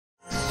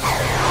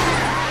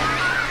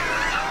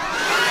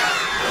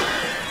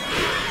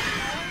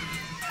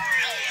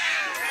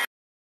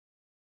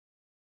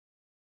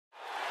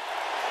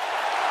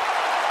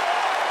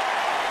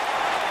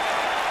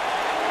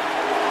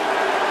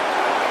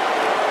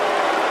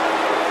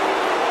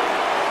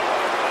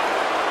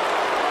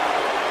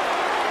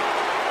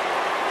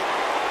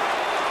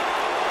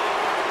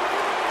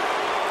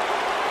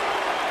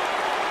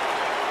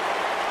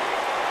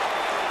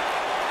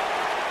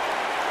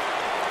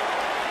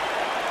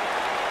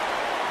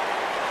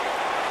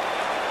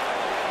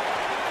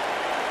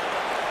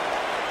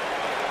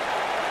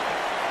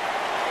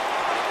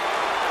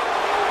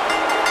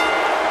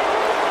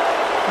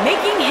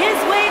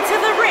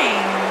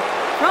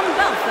from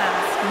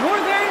Belfast,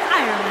 Northern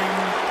Ireland,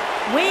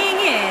 weighing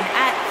in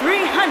at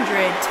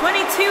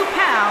 322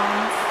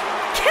 pounds,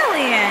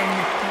 Killian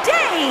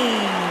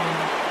Dain.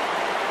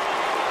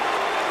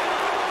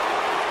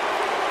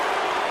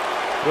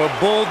 The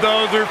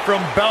bulldozer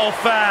from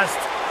Belfast,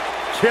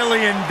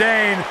 Killian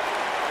Dain.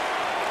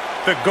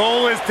 The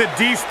goal is to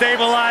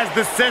destabilize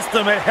the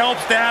system. It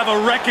helps to have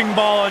a wrecking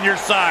ball on your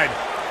side.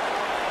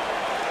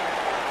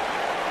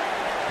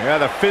 Yeah,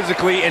 the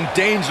physically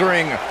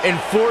endangering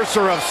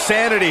enforcer of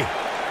sanity.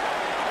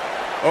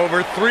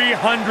 Over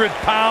 300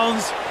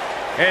 pounds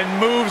and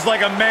moves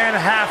like a man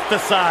half the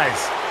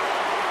size.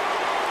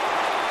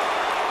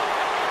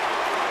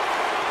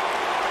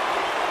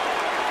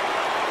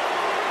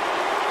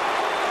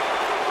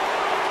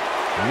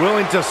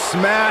 Willing to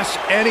smash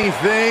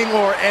anything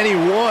or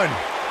anyone.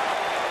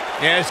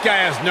 Yeah, this guy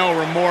has no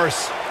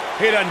remorse.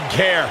 He doesn't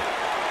care.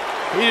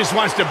 He just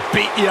wants to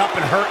beat you up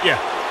and hurt you.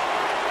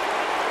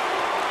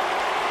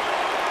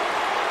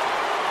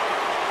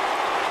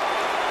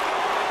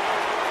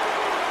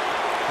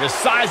 The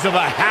size of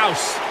a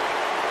house.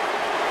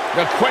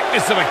 The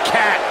quickness of a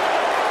cat.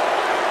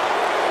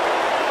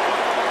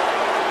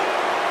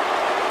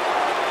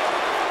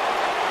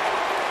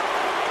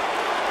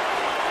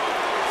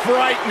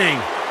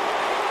 Frightening.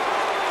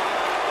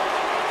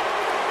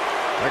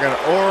 Like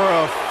an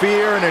aura of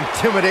fear and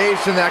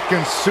intimidation that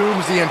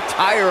consumes the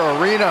entire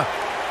arena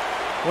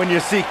when you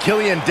see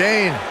Killian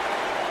Dain.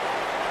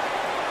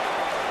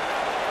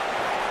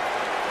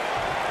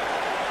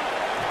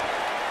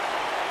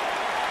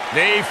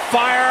 The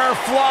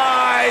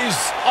Fireflies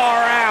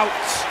are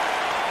out.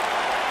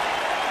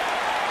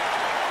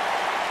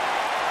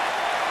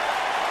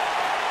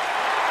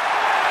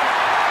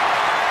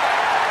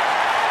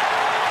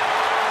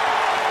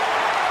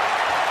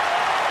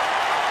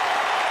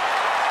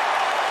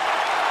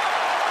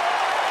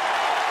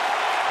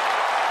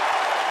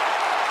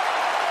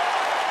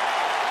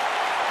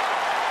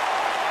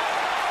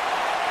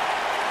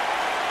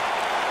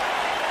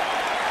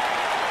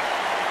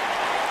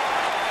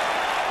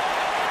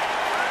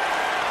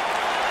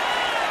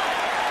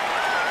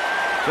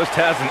 Just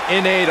has an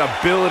innate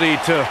ability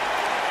to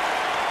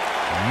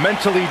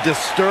mentally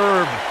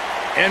disturb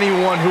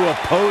anyone who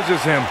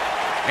opposes him.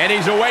 And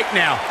he's awake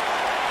now.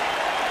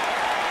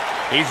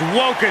 He's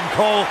woken,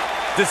 Cole.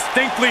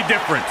 Distinctly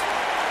different.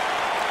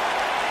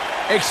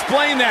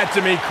 Explain that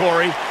to me,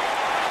 Corey.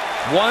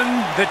 One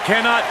that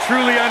cannot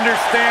truly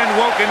understand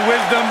woken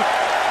wisdom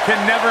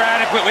can never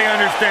adequately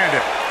understand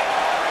it.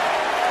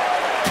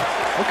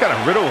 What kind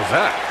of riddle is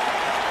that?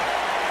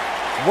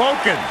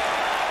 Woken.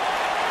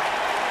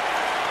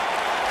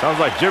 Sounds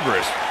like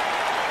gibberish.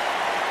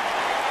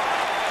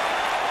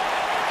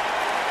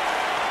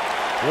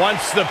 Once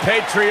the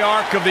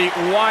patriarch of the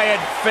Wyatt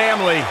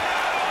family.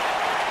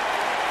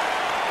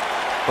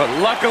 But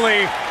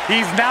luckily,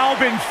 he's now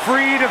been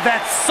freed of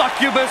that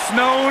succubus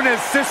known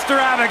as Sister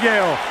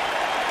Abigail.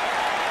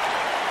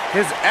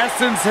 His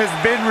essence has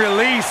been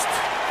released.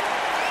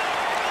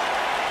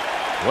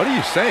 What are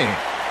you saying?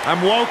 I'm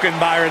woken,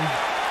 Byron.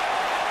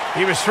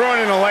 He was thrown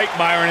in a lake,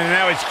 Byron, and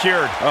now he's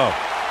cured. Oh,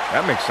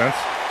 that makes sense.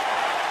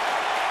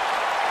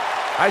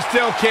 I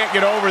still can't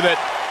get over that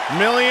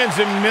millions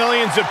and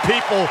millions of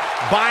people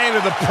buy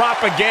into the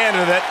propaganda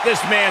that this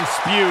man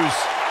spews.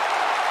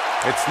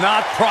 It's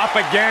not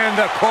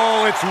propaganda,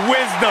 Cole, it's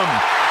wisdom.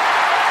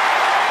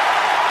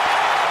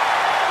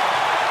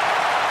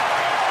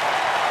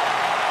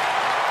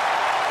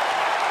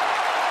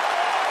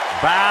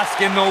 Bask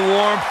in the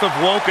warmth of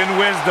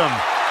woken wisdom.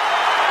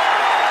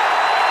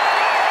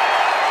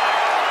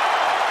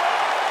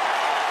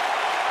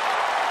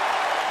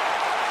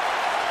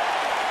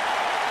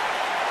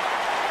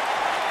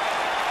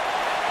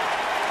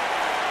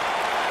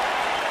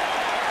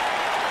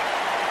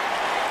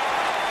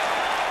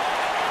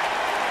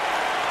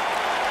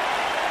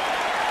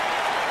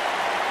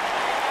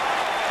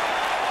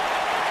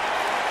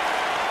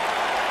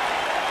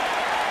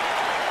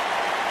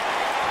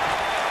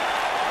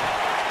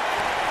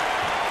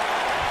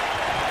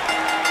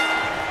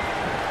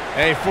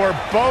 A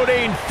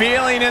foreboding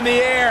feeling in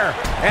the air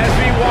as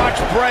we watch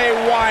Bray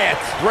Wyatt.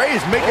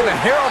 Bray's making the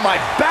hair on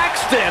my back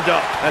stand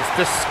up. That's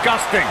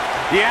disgusting.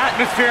 The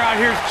atmosphere out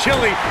here is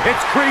chilly,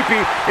 it's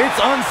creepy, it's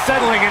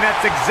unsettling, and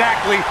that's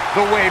exactly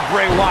the way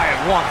Bray Wyatt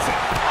wants it.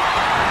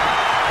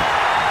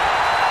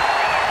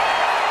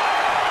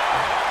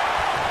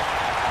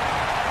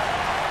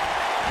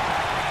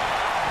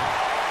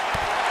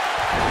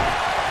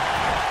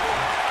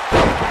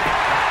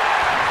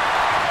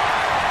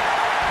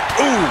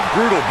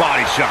 Brutal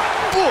body shot.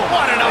 Ooh,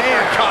 what an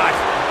uppercut!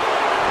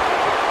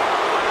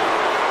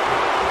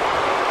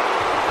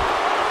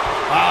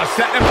 Oh,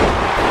 setting him.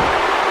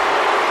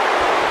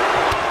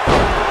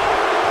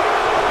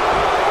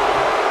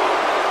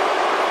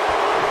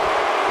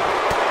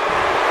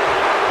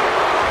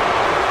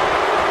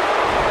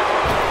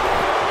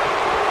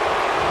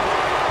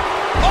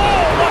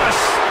 Oh, what a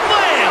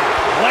slam!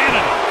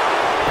 Landed him.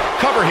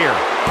 Cover here.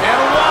 And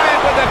Wyatt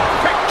with a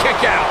quick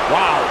kick out.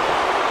 Wow.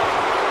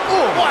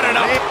 Ooh, what an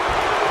up.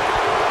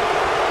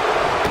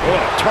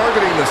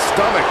 targeting the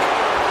stomach.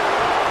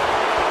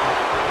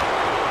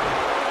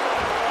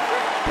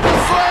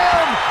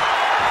 Slam!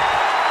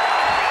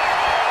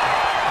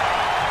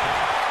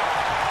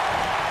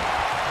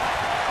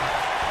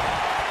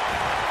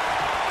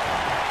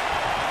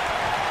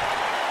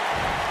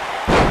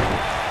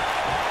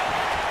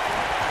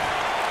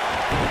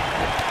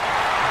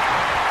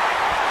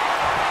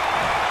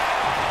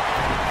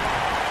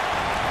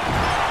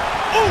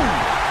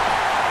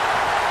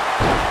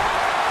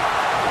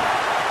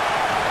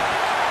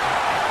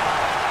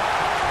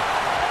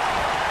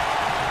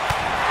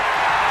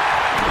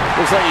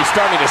 Looks like he's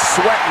starting to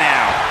sweat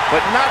now,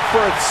 but not for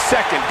a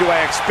second do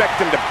I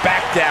expect him to back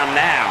down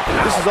now.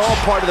 This is all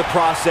part of the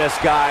process,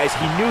 guys.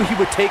 He knew he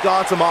would take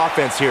on some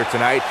offense here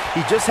tonight.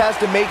 He just has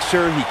to make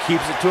sure he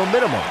keeps it to a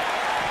minimum.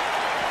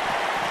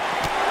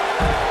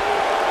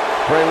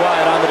 Bray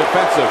Wyatt on the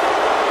defensive.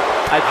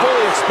 I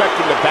fully expect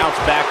him to bounce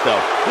back,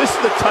 though. This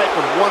is the type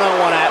of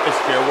one-on-one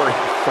atmosphere where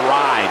he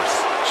thrives.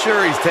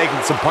 Sure, he's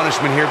taking some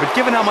punishment here, but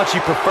given how much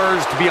he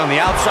prefers to be on the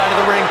outside of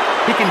the ring,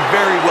 he can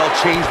very well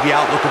change the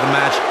outlook of the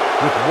match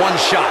with one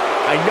shot.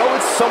 I know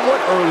it's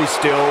somewhat early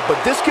still, but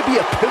this could be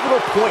a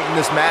pivotal point in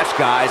this match,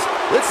 guys.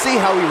 Let's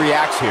see how he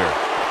reacts here.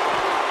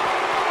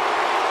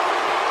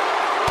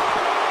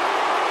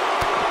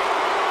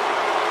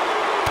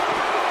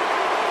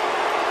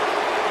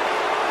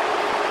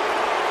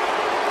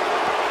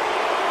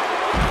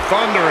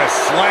 Thunderous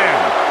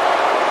slam.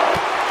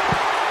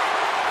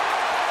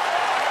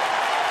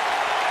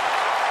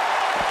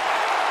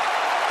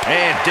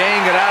 And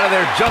Dain got out of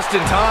there just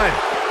in time.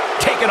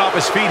 Taken off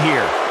his feet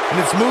here. And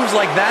it's moves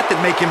like that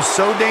that make him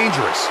so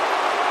dangerous.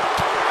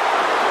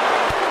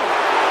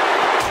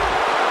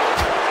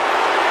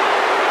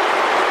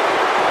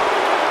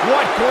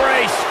 What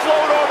grace!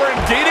 Float over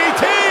and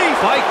DDT!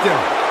 Spiked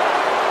him.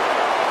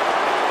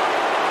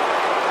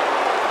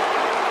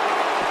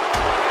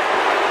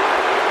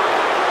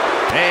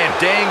 And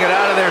Dain got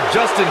out of there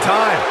just in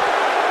time.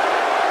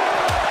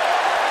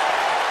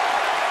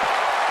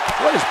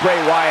 What does Bray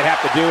Wyatt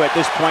have to do at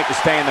this point to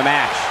stay in the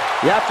match?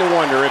 You have to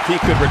wonder if he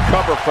could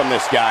recover from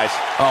this, guys.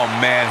 Oh,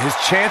 man, his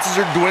chances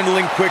are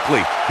dwindling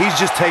quickly. He's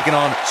just taken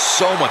on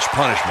so much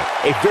punishment.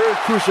 A very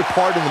crucial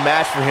part in the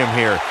match for him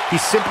here. He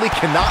simply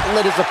cannot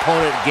let his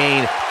opponent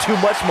gain too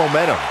much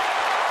momentum.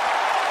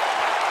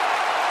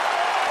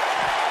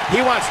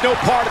 He wants no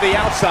part of the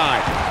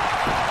outside.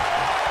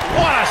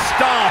 What a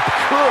stomp!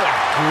 Good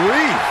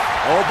grief.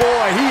 Oh,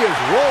 boy, he is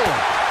rolling.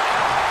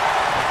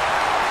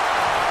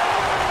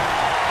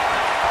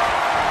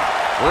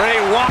 Bray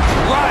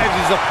drives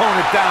his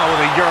opponent down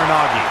with a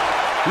Uranagi.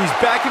 He's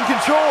back in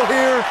control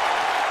here.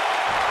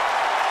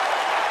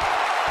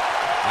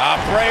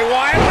 Bray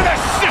Wyatt with a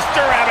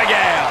Sister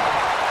Abigail.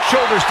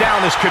 Shoulders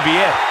down, this could be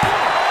it.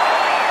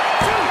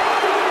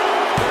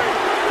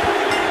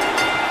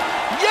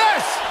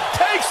 Yes!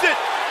 Takes it!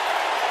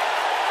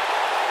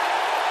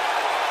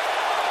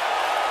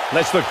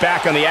 Let's look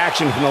back on the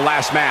action from the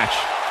last match.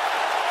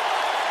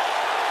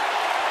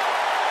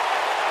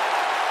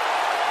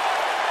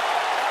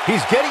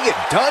 He's getting it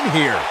done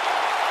here.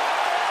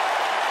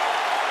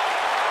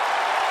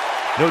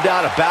 No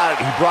doubt about it,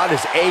 he brought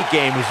his A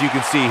game, as you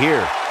can see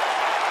here.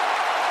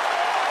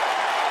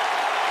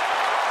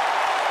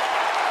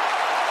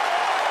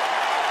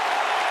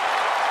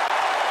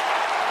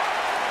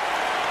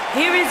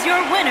 Here is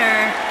your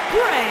winner,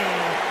 Bray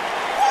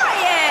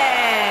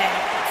Wyatt!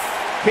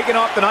 Kicking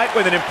off the night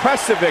with an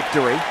impressive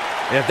victory.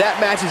 And if that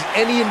match is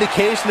any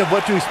indication of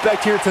what to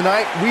expect here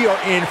tonight, we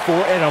are in for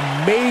an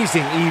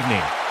amazing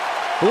evening.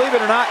 Believe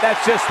it or not,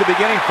 that's just the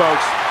beginning,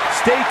 folks.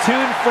 Stay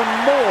tuned for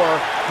more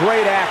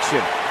great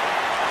action.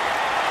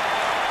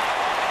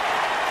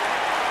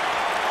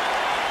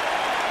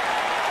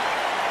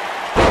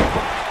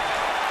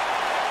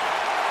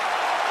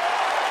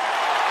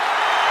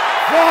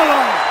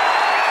 Follow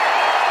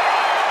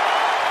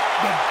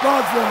the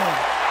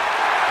buzzer.